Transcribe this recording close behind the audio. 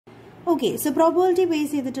Okay, so probability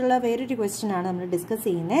based ചെയ്തിട്ടുള്ള വേറൊരു question ആണ് നമ്മൾ ഡിസ്കസ്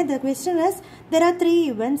ചെയ്യുന്നത്. The question is, there are three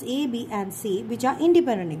events A, B and C which are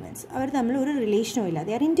independent events. അവർ തമ്മിൽ ഒരു റിലേഷനും ഇല്ല.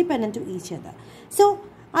 They are independent to each other. So,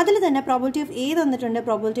 അതിൽ തന്നെ probability of A തന്നിട്ടുണ്ട്,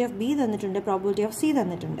 probability of B തന്നിട്ടുണ്ട്, probability of C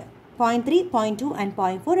തന്നിട്ടുണ്ട്. 0.3, 0.2 and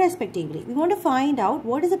 0.4 respectively. We want to find out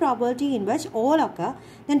what is the probability in which all occur,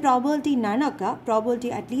 then probability none occur,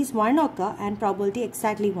 probability at least one occur and probability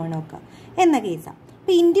exactly one occur. എന്ന കേസാണ്.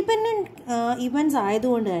 ഇപ്പോൾ independent events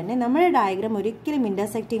ആയതുകൊണ്ട് തന്നെ നമ്മുടെ diagram ഒരിക്കലും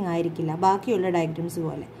intersecting ആയിരിക്കില്ല ബാക്കിയുള്ള diagrams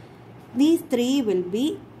പോലെ. These three will be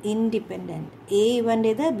independent. A event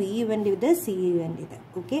ഇത്, ബി ഇവൻ്റ് ഇത്, സി ഇവൻ്റ് ഇത്.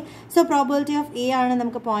 Okay, so probability of A ആണ്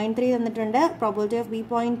നമുക്ക് 0.3 തന്നിട്ടുണ്ട്, probability of B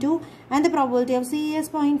 0.2 and the probability of C is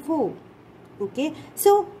 0.4. Okay,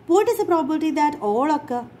 so what is the probability that all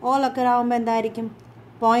occur ആകുമ്പോൾ എന്തായിരിക്കും?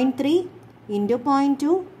 0.3 into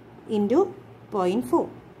 0.2 into 0.4.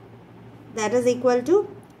 That is equal to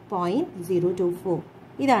 0.024.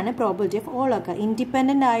 ഇതാണ് probability of all ഒക്കെ.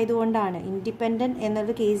 Independent ആയതുകൊണ്ടാണ്, independent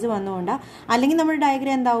എന്നൊരു case വന്നുകൊണ്ടാണ്. അല്ലെങ്കിൽ നമ്മുടെ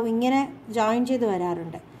ഡയഗ്രാം എന്താവും, ഇങ്ങനെ ജോയിൻ ചെയ്ത്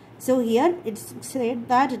വരാറുണ്ട്. So here it's said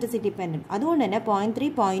that it is independent. അതുകൊണ്ട് തന്നെ 0.3,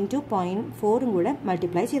 0.2, 0.4 കൂടെ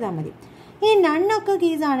മൾട്ടിപ്ലൈ ചെയ്താൽ മതി. ഇനി നണ്ണൊക്കെ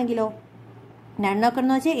കേസ് ആണെങ്കിലോ, നണ്ണൊക്കെ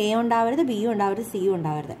എന്ന് വെച്ചാൽ എ ഉണ്ടാവരുത്, ബി ഉണ്ടാവരുത്, സി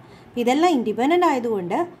ഉണ്ടാവരുത്. ഇതെല്ലാം ഇൻഡിപെൻഡൻ്റ്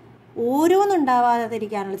ആയതുകൊണ്ട്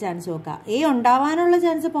ഓരോന്നുണ്ടാവാതിരിക്കാനുള്ള ചാൻസ് നോക്കുക. എ ഉണ്ടാവാനുള്ള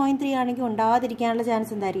ചാൻസ് 0.3 ആണെങ്കിൽ ഉണ്ടാവാതിരിക്കാനുള്ള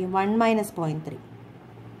ചാൻസ് എന്തായിരിക്കും? 1 - 0.3.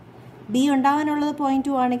 ബി ഉണ്ടാവാനുള്ളത്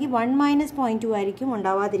 0.2 ആണെങ്കിൽ 1 - 0.2 ആയിരിക്കും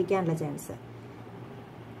ഉണ്ടാവാതിരിക്കാനുള്ള ചാൻസ്.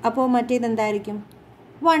 അപ്പോൾ മറ്റേതെന്തായിരിക്കും?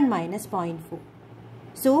 1 - 0.4.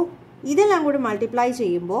 സോ ഇതെല്ലാം കൂടി മൾട്ടിപ്ലൈ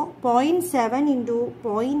ചെയ്യുമ്പോൾ 0.7 ഇൻറ്റു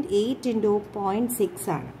 0.8 ഇൻറ്റു 0.6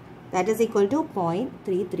 ആണ്. That is equal to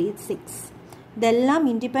 0.336. ഇതെല്ലാം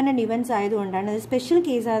ഇൻഡിപെൻഡൻറ്റ് ഇവൻറ്റ്സ് ആയതുകൊണ്ടാണ്, ഇത് സ്പെഷ്യൽ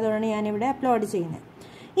കേസ് ആയതുകൊണ്ടാണ് ഞാനിവിടെ അപ്ലോഡ് ചെയ്യുന്നത്.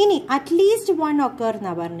 ഇനി അറ്റ്ലീസ്റ്റ് വൺ ഒക്കർ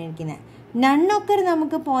എന്നാണ് പറഞ്ഞിരിക്കുന്നത്. നൺ ഒക്കർ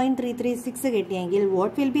നമുക്ക് 0.336 കിട്ടിയെങ്കിൽ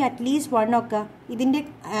what will be at least one occur? ഇതിൻ്റെ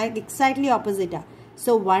എക്സാക്ട്ലി ഓപ്പോസിറ്റാണ്.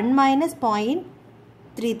 സോ 1 -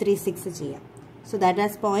 0.336 ചെയ്യാം. So that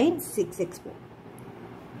is 0.664.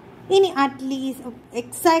 ഇനി അറ്റ്ലീസ്റ്റ്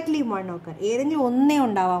എക്സാക്ട്ലി വൺ ഒക്കർ ഏതെങ്കിലും ഒന്നേ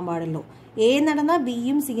ഉണ്ടാവാൻ പാടുള്ളൂ. എ നടന്നാൽ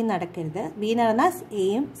ബിയും സിയും നടക്കരുത്, ബി നടന്നാൽ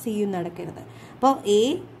എയും സിയും നടക്കരുത്. അപ്പോൾ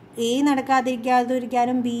എ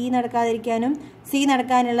നടക്കാതിരിക്കാതിരിക്കാനും ബി നടക്കാതിരിക്കാനും സി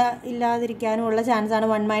ഇല്ലാതിരിക്കാനും ഉള്ള ചാൻസാണ്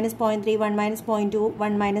 1 - 0.3, 1 - 0.2,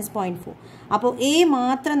 1 - 0.4. അപ്പോൾ എ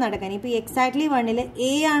മാത്രം നടക്കാൻ, ഇപ്പോൾ എക്സാക്ട്ലി വണ്ണിൽ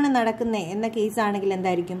എ ആണ് നടക്കുന്നത് എന്ന കേസ് ആണെങ്കിൽ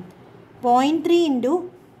എന്തായിരിക്കും? 0.3 into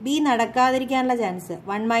B നടക്കാതിരിക്കാനുള്ള chance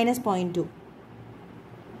 1 - 0.2,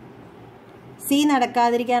 C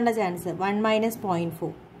നടക്കാതിരിക്കാനുള്ള chance 1 -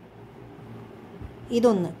 0.4.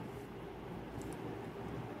 ഇതൊന്ന്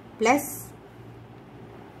പ്ലസ്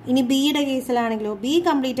ഇനി ബിയുടെ കേസിലാണെങ്കിലോ, ബി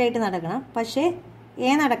കംപ്ലീറ്റ് ആയിട്ട് നടക്കണം, പക്ഷേ എ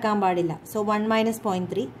നടക്കാൻ പാടില്ല. സോ 1 -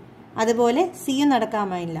 0.3. അതുപോലെ സിയും നടക്കാൻ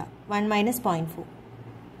പാടില്ല, 1 - 0.4.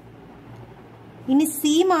 ഇനി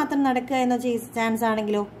സി മാത്രം നടക്കുക എന്ന ചാൻസ്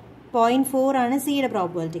ആണെങ്കിലോ 0.4 ആണ് സിയുടെ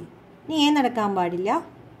പ്രോബിലിറ്റി. ഇനി എ നടക്കാൻ പാടില്ല,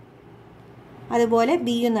 അതുപോലെ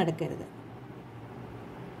ബിയും നടക്കരുത്.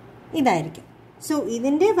 ഇതായിരിക്കും. സോ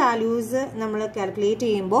ഇതിൻ്റെ വാല്യൂസ് നമ്മൾ കാൽക്കുലേറ്റ്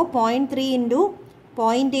ചെയ്യുമ്പോൾ 0.3 into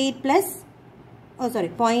 0.8 plus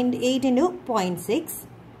 0.8 into 0.6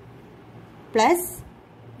 plus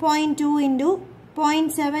 0.2 into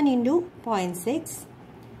 0.7 into 0.6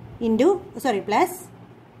 into plus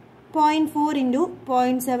 0.4 into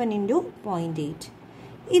 0.7 into 0.8.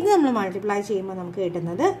 ഇത് നമ്മൾ മൾട്ടിപ്ലൈ ചെയ്യുമ്പോൾ നമുക്ക്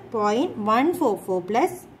കിട്ടുന്നത് 0.144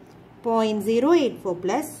 പ്ലസ് 0.084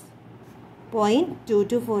 പ്ലസ്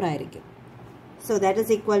 0.224 ആയിരിക്കും. So that is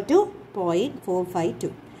equal to 0.452.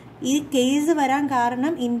 ഈ കേസ് വരാൻ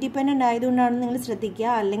കാരണം ഇൻഡിപെൻഡൻ്റ് ആയതുകൊണ്ടാണ് നിങ്ങൾ ശ്രദ്ധിക്കുക.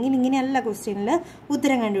 അല്ലെങ്കിൽ ഇങ്ങനെയല്ല ക്വസ്റ്റ്യനിൽ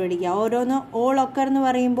ഉത്തരം കണ്ടുപിടിക്കുക. ഓരോന്ന് ഓൾ ഒക്കർ എന്ന്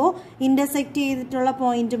പറയുമ്പോൾ ഇൻ്റർസെക്റ്റ് ചെയ്തിട്ടുള്ള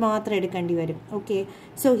പോയിന്റ് മാത്രം എടുക്കേണ്ടി വരും. Okay,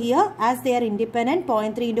 so here as they are independent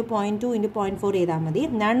 0.3 into 0.2 into 0.4 ചെയ്താൽ മതി.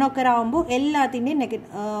 നൺ ഒക്കർ ആകുമ്പോൾ എല്ലാത്തിൻ്റെയും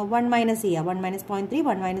 1 മൈനസ് ചെയ്യുക. 1 - 0.3,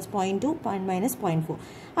 1 - 0.2, 1 - 0.4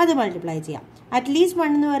 അത് മൾട്ടിപ്ലൈ ചെയ്യാം. അറ്റ്ലീസ്റ്റ്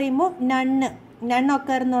 1 എന്ന് പറയുമ്പോൾ നൺ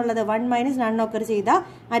ഒക്കർ എന്നുള്ളത് 1 - നൺ ഒക്കർ ചെയ്താൽ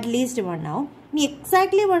അറ്റ്ലീസ്റ്റ് 1 ആവും. ഇനി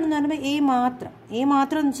എക്സാക്ട്ലി 1 എന്ന് പറയുമ്പോൾ എ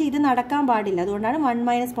മാത്രം എന്ന് വെച്ചാൽ ഇത് നടക്കാൻ പാടില്ല, അതുകൊണ്ടാണ് 1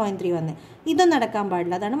 - 0.3 വന്നത്. ഇതും നടക്കാൻ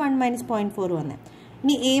പാടില്ല, അതാണ് 1 - 0.4 വന്നത്.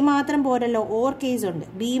 ഇനി എ മാത്രം പോരല്ലോ, ഓർ കേസ് ഉണ്ട്,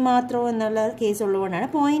 ബി മാത്രം എന്നുള്ള കേസ് ഉള്ളതുകൊണ്ടാണ്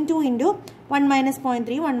 0.2 ഇൻറ്റു 1 -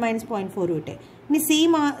 0.3, 1 - 0.4 കിട്ടെ. ഇനി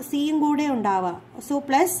സിയും കൂടെ ഉണ്ടാവുക. സോ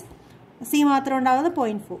പ്ലസ് സി മാത്രം ഉണ്ടാകുന്നത്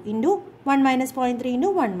 0.4 ഇൻറ്റു 1 - 0.3 ഇൻറ്റു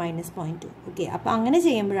 1 - 0.2. ഓക്കെ, അപ്പോൾ അങ്ങനെ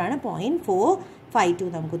ചെയ്യുമ്പോഴാണ് 0.452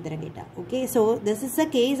 നമുക്ക് ഉത്തരം കിട്ടുക. Okay, so this is A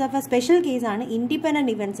case of A special കേസാണ്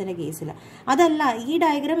ഇൻഡിപെൻഡൻറ്റ് ഇവൻറ്റ്സിൻ്റെ കേസിൽ. അതല്ല ഈ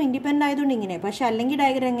ഡയഗ്രാം ഇൻഡിപെൻഡൻ്റ് ആയതുകൊണ്ട് ഇങ്ങനെ, പക്ഷെ അല്ലെങ്കിൽ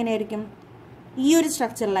ഡയഗ്രാം എങ്ങനെയായിരിക്കും? ഈ ഒരു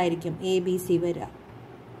സ്ട്രക്ചറിലായിരിക്കും എ ബി സി വരിക.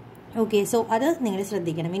 ഓക്കെ, സോ അത് നിങ്ങൾ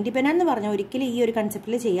ശ്രദ്ധിക്കണം. ഇൻഡിപെൻഡൻ്റ് എന്ന് പറഞ്ഞാൽ ഒരിക്കലും ഈ ഒരു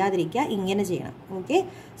കൺസെപ്റ്റിൽ ചെയ്യാതിരിക്കുക, ഇങ്ങനെ ചെയ്യണം. Okay,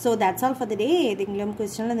 so that's all for the day. ഏതെങ്കിലും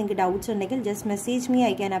ക്വസ്റ്റനിൽ നിങ്ങൾക്ക് ഡൗട്ട്സ് ഉണ്ടെങ്കിൽ just message me,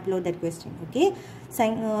 I can upload that question. Okay,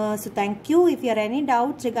 so thank you. If you are any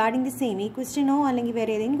doubts regarding the same, ഈ ക്വസ്റ്റ്യനോ അല്ലെങ്കിൽ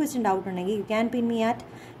വേറെ ഏതെങ്കിലും ക്വസ്റ്റ്യൻ ഡൗട്ട് ഉണ്ടെങ്കിൽ you can pin me at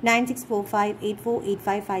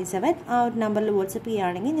 9645848557. ആ ഒരു നമ്പറിൽ വാട്സപ്പ്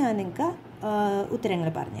ചെയ്യുകയാണെങ്കിൽ ഞാൻ നിങ്ങൾക്ക് ഉത്തരങ്ങൾ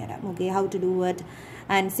പറഞ്ഞുതരാം. Okay, how to do it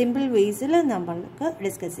and simple വേസിൽ നമ്മൾക്ക്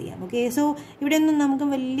ഡിസ്കസ് ചെയ്യാം. ഓക്കെ, സോ ഇവിടെ ഒന്നും നമുക്ക്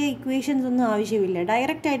വലിയ ഇക്വേഷൻസ് ഒന്നും ആവശ്യമില്ല,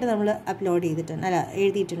 ഡയറക്റ്റായിട്ട് നമ്മൾ അപ്ലോഡ് ചെയ്തിട്ടുണ്ട്,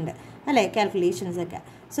 എഴുതിയിട്ടുണ്ട് അല്ലേ, കാൽക്കുലേഷൻസ് ഒക്കെ.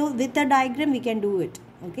 So with a diagram we can do it.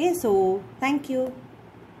 Okay, so thank you.